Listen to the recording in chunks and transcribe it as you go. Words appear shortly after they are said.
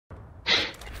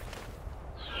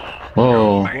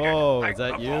Whoa. Whoa, is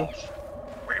that you?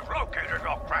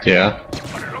 Yeah.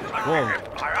 Whoa,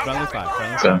 friendly fire,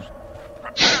 friendly So. fire.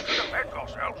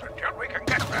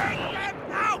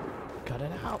 Cut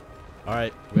it out.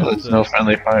 Alright, we Well, have there's to... no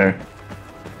friendly fire.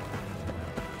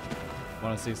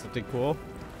 Wanna see something cool?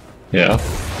 Yeah.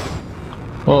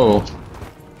 Whoa.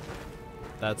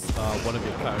 That's one of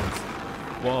your cards.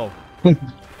 Whoa.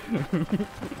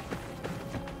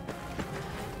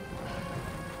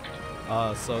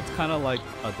 So it's kind of like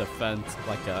a defense,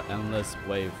 like a endless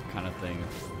wave kind of thing,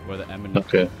 where the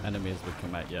enemies would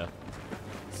come at you.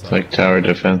 So, It's like tower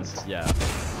defense. yeah,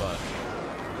 but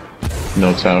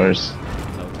No towers.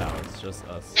 no towers, just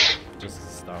us,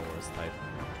 just Star Wars type.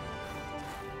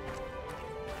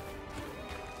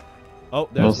 Oh, I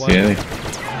don't there's one. see any.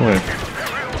 Where?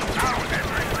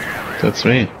 That's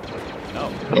me.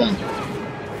 No. Oh.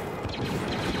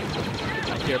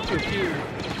 I hear pew pew.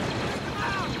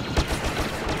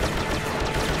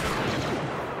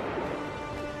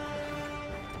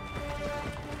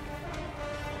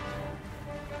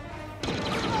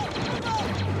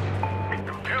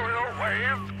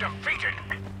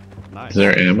 Nice. Is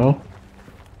there ammo?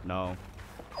 No.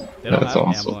 They don't That's have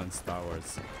awesome. ammo in Star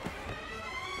Wars.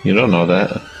 You don't know that.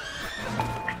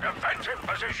 Defensive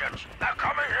positions. They're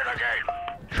coming in again.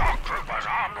 Shock troopers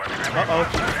armed with Uh-oh.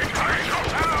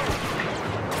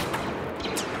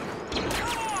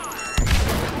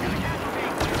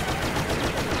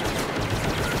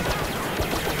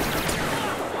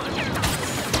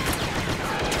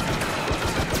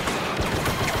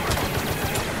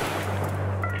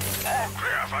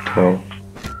 Oh.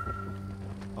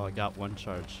 Oh, I got one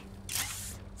charge.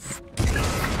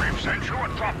 We've sent you a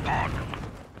drop pod.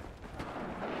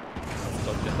 Let's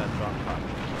go get that drop pod.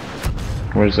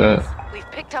 Where's that? We've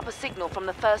picked up a signal from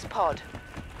the first pod.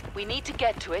 We need to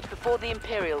get to it before the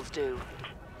Imperials do.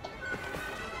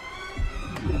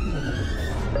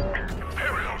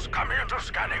 Imperials coming into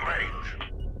scanning range.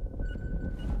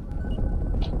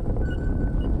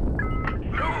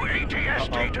 New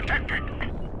ATST detected.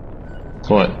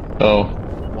 What? Oh.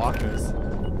 Walkers.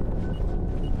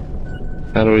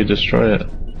 How do we destroy it?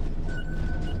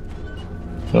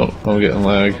 Oh, I'm getting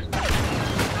lag. Scanners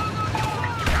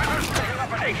picking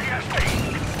up an ATST.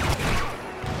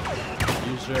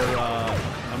 Use your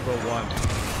number one.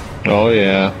 Oh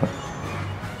yeah.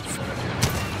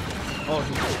 Oh,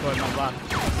 he destroyed my rock.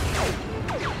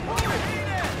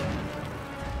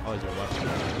 Oh, your weapon.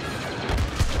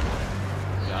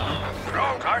 Yeah. No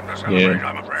time to celebrate, Yeah.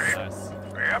 I'm afraid. Nice.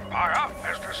 The Empire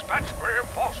has dispatched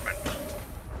reinforcements.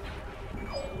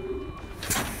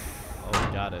 Oh, we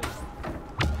got it.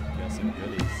 Got some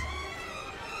goodies.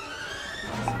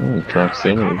 Ooh,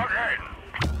 proximity. Come again.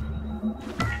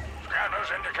 Scanners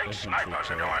indicate snipers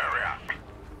in your area.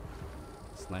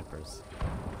 Snipers.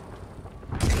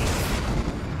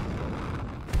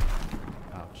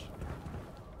 Ouch.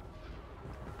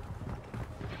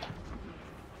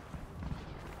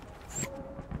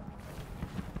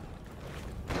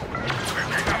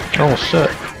 Oh shit.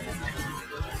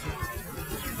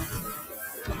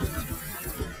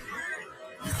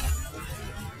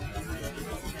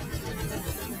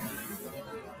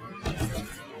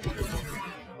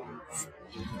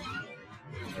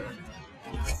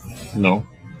 No.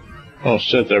 Oh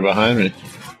shit, they're behind me.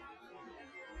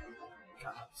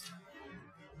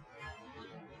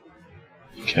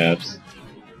 Caps.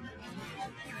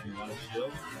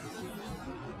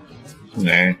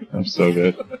 Nah, I'm so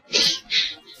good.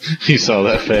 You saw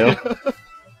that fail?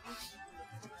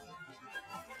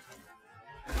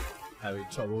 Having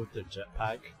trouble with the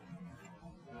jetpack?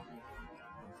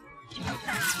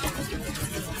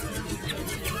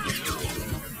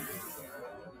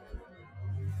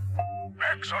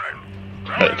 Excellent.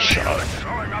 Headshot.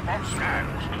 Showing up on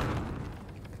scans.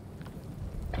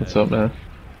 What's up, man?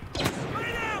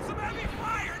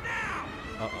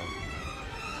 Uh-oh.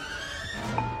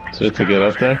 So to get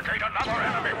up there? Indicate another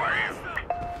enemy wave.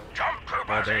 Jump Oh,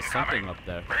 troopers there's something incoming. up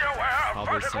there. Be aware of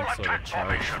Probably vertical some sort of attack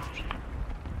charge. formations.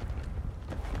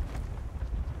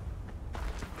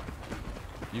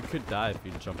 You could die if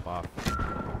you jump off.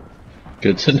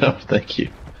 Good to know, thank you.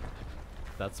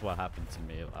 That's what happened to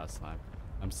me last time.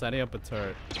 I'm setting up a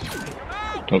turret.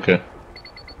 Okay. Enemy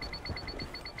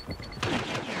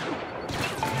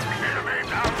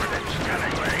now within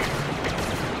scanning range.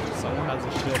 Someone has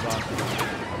a shield on.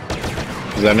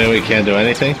 Does that mean we can't do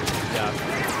anything? Yeah.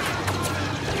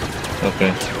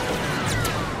 Okay.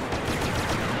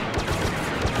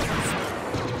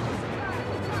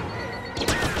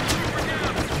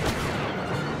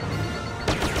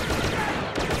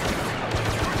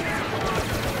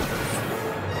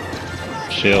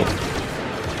 Shield.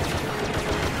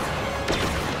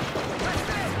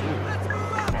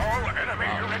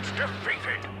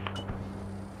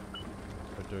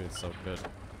 so good.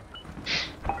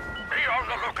 Be on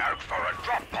the lookout for a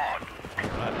drop pod.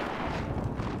 Right.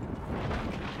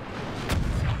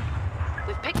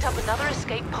 We've picked up another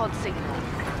escape pod signal.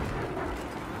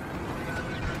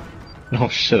 Oh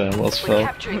shit, I almost We're fell.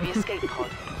 capturing the escape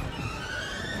pod.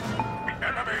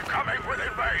 Enemy coming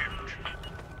within range.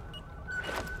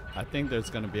 I think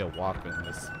there's gonna be a walk in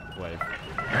this wave.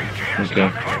 ATS Okay.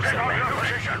 coming in on your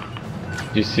position.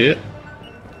 Do you see it?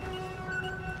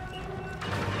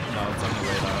 No, it's on the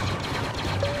radar.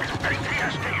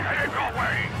 ATST headed your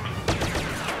way.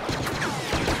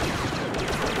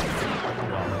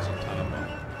 Wow, there's a ton of them.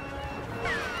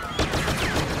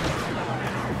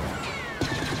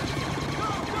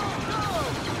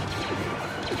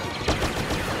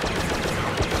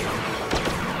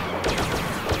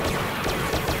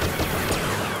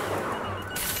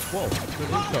 Whoa, where did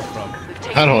this come from? We've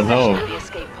taken I don't possession know. of the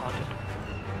escape pod.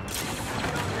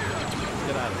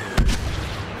 Get out of here.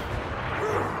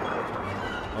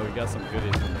 Oh, we got some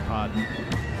goodies from the pod.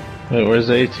 Wait, where's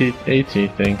the AT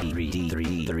thing?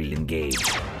 3 engaged.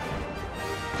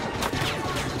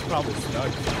 Probably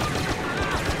stuck.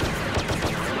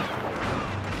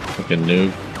 Fucking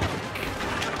noob.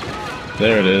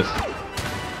 There it is.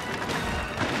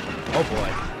 Oh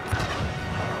boy.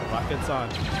 Rockets on.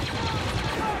 Did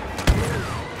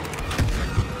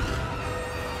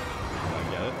I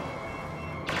get it?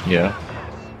 Yeah.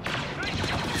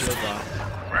 Shields on.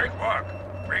 Great work.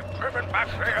 We've driven back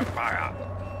their fire.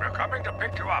 We're coming to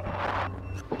pick you up.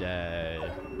 Yay.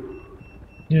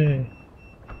 Yay.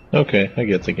 Okay, I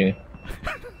get the game.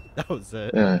 That was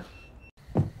it. Yeah.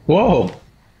 Whoa!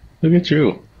 Look at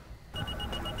you.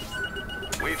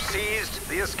 We've seized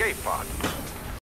the escape pod.